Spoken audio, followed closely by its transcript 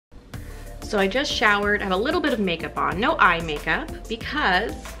So I just showered, I have a little bit of makeup on, no eye makeup,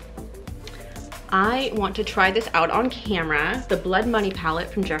 because I want to try this out on camera. The Blood Money palette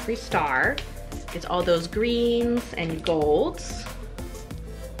from Jeffree Star. It's all those greens and golds.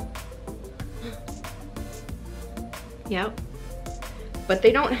 Yep. But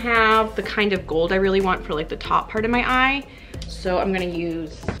they don't have the kind of gold I really want for like the top part of my eye. So I'm gonna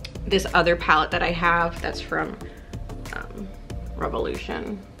use this other palette that I have that's from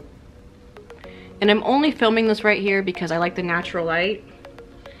Revolution. And I'm only filming this right here because I like the natural light.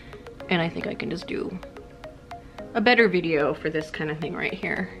 And I think I can just do a better video for this kind of thing right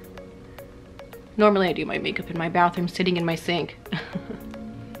here. Normally I do my makeup in my bathroom sitting in my sink.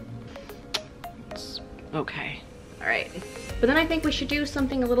 Okay, all right. But then I think we should do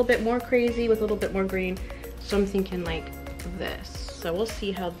something a little bit more crazy with a little bit more green. So I'm thinking like this. So we'll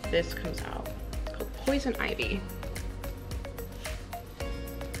see how this comes out. It's called Poison Ivy.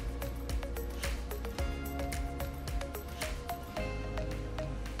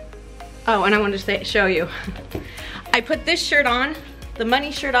 Oh, and I wanted to show you. I put this shirt on, the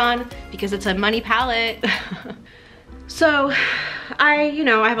Money shirt on, because it's a Money palette. So I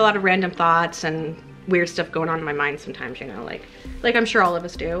have a lot of random thoughts and weird stuff going on in my mind sometimes, like I'm sure all of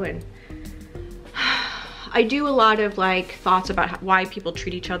us do. And I do a lot of like thoughts about why people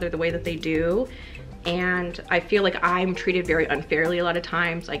treat each other the way that they do. And I feel like I'm treated very unfairly a lot of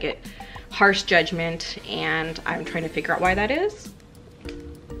times. I get harsh judgment and I'm trying to figure out why that is.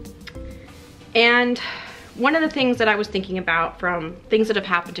 And one of the things that I was thinking about from things that have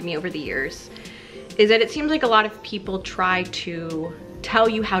happened to me over the years is that it seems like a lot of people try to tell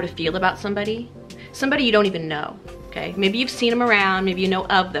you how to feel about somebody you don't even know, okay? Maybe you've seen them around, maybe you know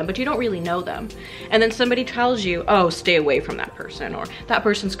of them, but you don't really know them. And then somebody tells you, oh, stay away from that person, or that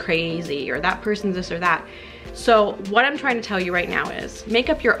person's crazy, or that person's this or that. So what I'm trying to tell you right now is make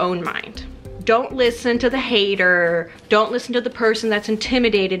up your own mind. Don't listen to the hater. Don't listen to the person that's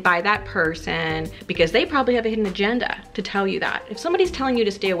intimidated by that person, because they probably have a hidden agenda to tell you that. If somebody's telling you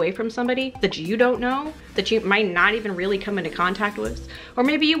to stay away from somebody that you don't know, that you might not even really come into contact with, or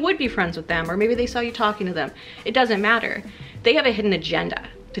maybe you would be friends with them, or maybe they saw you talking to them, it doesn't matter. They have a hidden agenda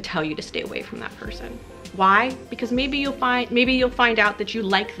to tell you to stay away from that person. Why? Because maybe you'll find out that you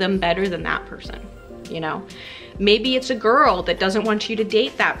like them better than that person, Maybe it's a girl that doesn't want you to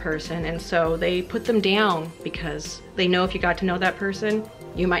date that person, and so they put them down because they know if you got to know that person,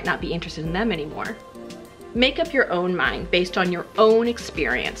 you might not be interested in them anymore. Make up your own mind based on your own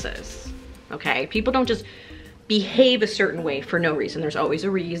experiences, okay? People don't just behave a certain way for no reason. There's always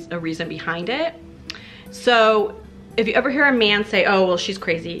a reason behind it. So if you ever hear a man say, oh, well, she's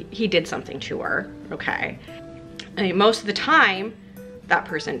crazy, he did something to her, okay? I mean, most of the time, that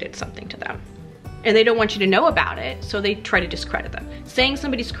person did something to them. And they don't want you to know about it, so they try to discredit them. Saying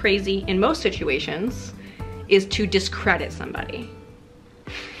somebody's crazy in most situations is to discredit somebody.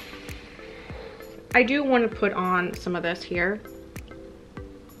 I do want to put on some of this here.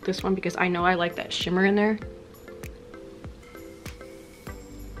 This one, because I know I like that shimmer in there.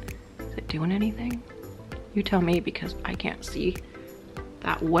 Is it doing anything? You tell me, because I can't see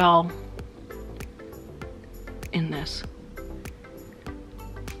that well in this.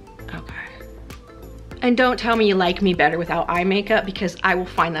 Okay. And don't tell me you like me better without eye makeup, because I will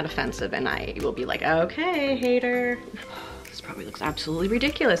find that offensive and I will be like, okay, hater. This probably looks absolutely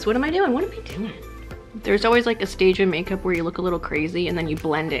ridiculous. What am I doing? What am I doing? There's always like a stage of makeup where you look a little crazy and then you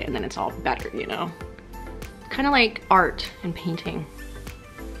blend it and then it's all better, Kind of like art and painting.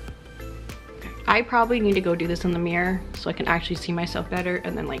 Okay. I probably need to go do this in the mirror so I can actually see myself better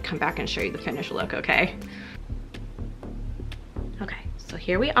and then like come back and show you the finished look, okay? Okay, so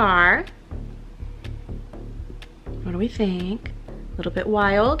here we are. What do we think? A little bit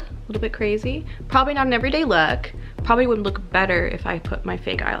wild, a little bit crazy. Probably not an everyday look. Probably would look better if I put my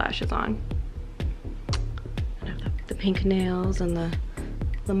fake eyelashes on. I have the pink nails and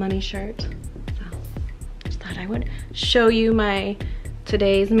the Money shirt. So just thought I would show you my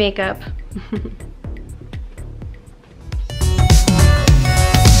today's makeup.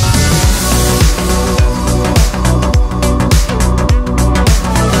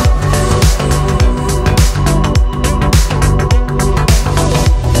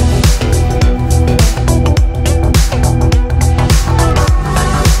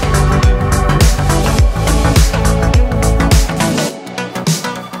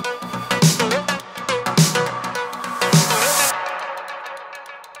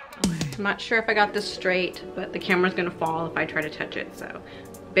 I'm not sure if I got this straight, but the camera's gonna fall if I try to touch it, so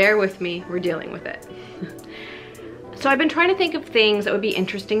bear with me, we're dealing with it. So I've been trying to think of things that would be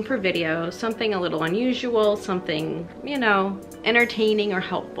interesting for videos, something a little unusual, something, entertaining or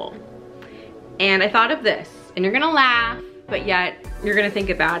helpful. And I thought of this, and you're gonna laugh, but yet you're gonna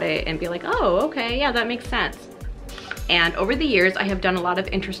think about it and be like, oh, okay, yeah, that makes sense. And over the years, I have done a lot of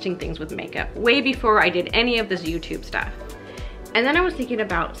interesting things with makeup, way before I did any of this YouTube stuff. And then I was thinking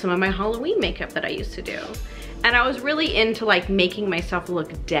about some of my Halloween makeup that I used to do. And I was really into like making myself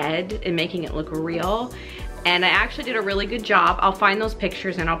look dead and making it look real. And I actually did a really good job. I'll find those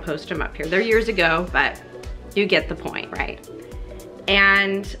pictures and I'll post them up here. They're years ago, but you get the point, right?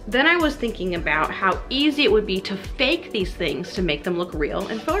 And then I was thinking about how easy it would be to fake these things to make them look real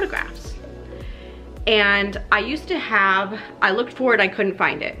in photographs. And I used to have, I looked for it, I couldn't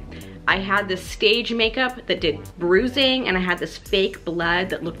find it. I had this stage makeup that did bruising, and I had this fake blood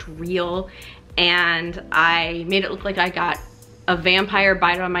that looked real, and I made it look like I got a vampire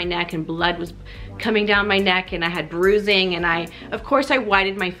bite on my neck and blood was coming down my neck, and I had bruising, and of course I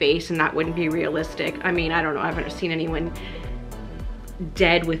whited my face, and that wouldn't be realistic. I mean, I don't know, I haven't seen anyone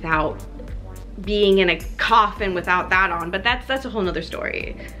dead without being in a coffin without that on, but that's a whole nother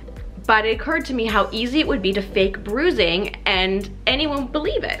story. But it occurred to me how easy it would be to fake bruising and anyone would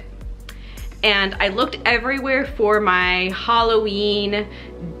believe it. And I looked everywhere for my Halloween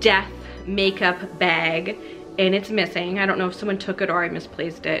death makeup bag, and it's missing. I don't know if someone took it or I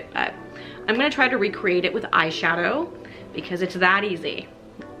misplaced it, but I'm gonna try to recreate it with eyeshadow because it's that easy.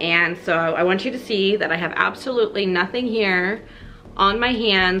 And so I want you to see that I have absolutely nothing here on my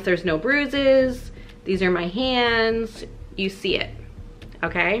hands. There's no bruises. These are my hands. You see it,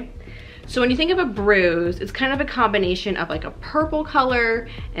 okay? So when you think of a bruise, it's kind of a combination of like a purple color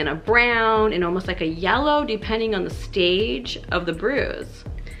and a brown and almost like a yellow depending on the stage of the bruise.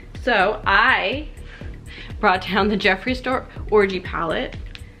 So I brought down the Jeffree Star Orgy palette,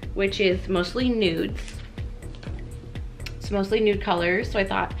 which is mostly nudes. It's mostly nude colors. So I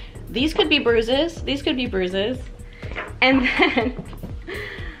thought these could be bruises. These could be bruises. And then,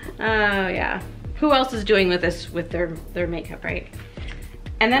 oh yeah, who else is doing with this with their makeup, right?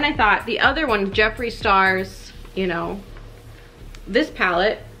 And then I thought the other one, Jeffree Star's, you know, this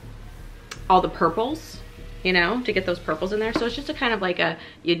palette, all the purples, you know, to get those purples in there. So it's just a kind of like a,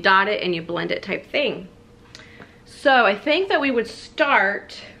 you dot it and you blend it type thing. So I think that we would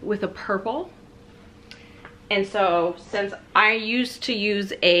start with a purple. And so since I used to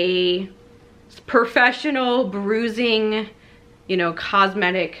use a professional bruising, you know,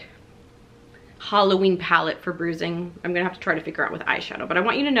 cosmetic Halloween palette for bruising, I'm gonna have to try to figure out with eyeshadow, but I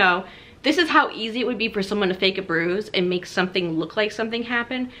want you to know this is how easy it would be for someone to fake a bruise and make something look like something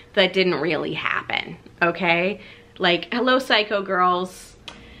happened that didn't really happen, okay? Like, hello psycho girls.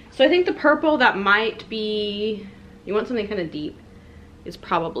 So I think the purple that might be, you want something kind of deep, is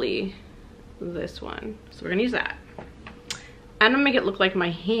probably this one. So we're gonna use that. I'm gonna make it look like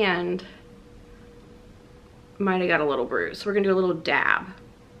my hand might have got a little bruise. So we're gonna do a little dab.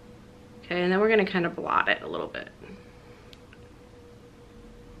 Okay, and then we're gonna kind of blot it a little bit.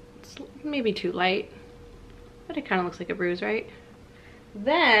 It's maybe too light, but it kind of looks like a bruise, right?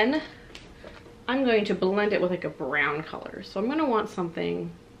 Then I'm going to blend it with like a brown color. So I'm gonna want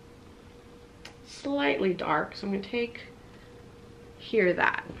something slightly dark. So I'm gonna take here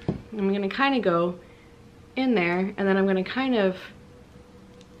that. I'm gonna kind of go in there, and then I'm gonna kind of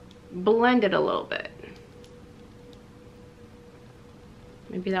blend it a little bit.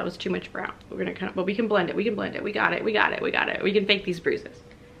 Maybe that was too much brown. We're gonna kind of, but we can blend it, we can blend it. We got it, we got it, we got it. We can fake these bruises.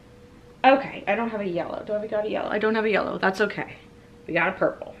 Okay, I don't have a yellow. Do I got a yellow? I don't have a yellow, that's okay. We got a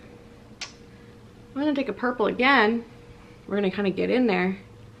purple. I'm gonna take a purple again. We're gonna kind of get in there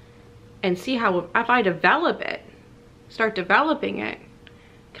and see how, if I develop it, start developing it,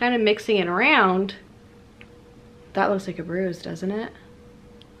 kind of mixing it around, that looks like a bruise, doesn't it?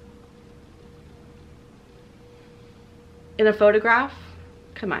 In a photograph?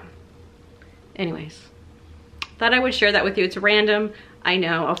 Come on. Anyways, thought I would share that with you. It's random, I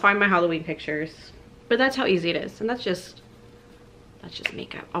know. I'll find my Halloween pictures, but that's how easy it is. And that's just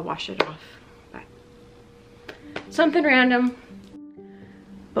makeup. I'll wash it off. But something random.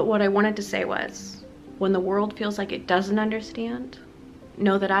 But what I wanted to say was, when the world feels like it doesn't understand,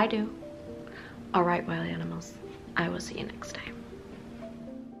 know that I do. All right, wild animals. I will see you next time.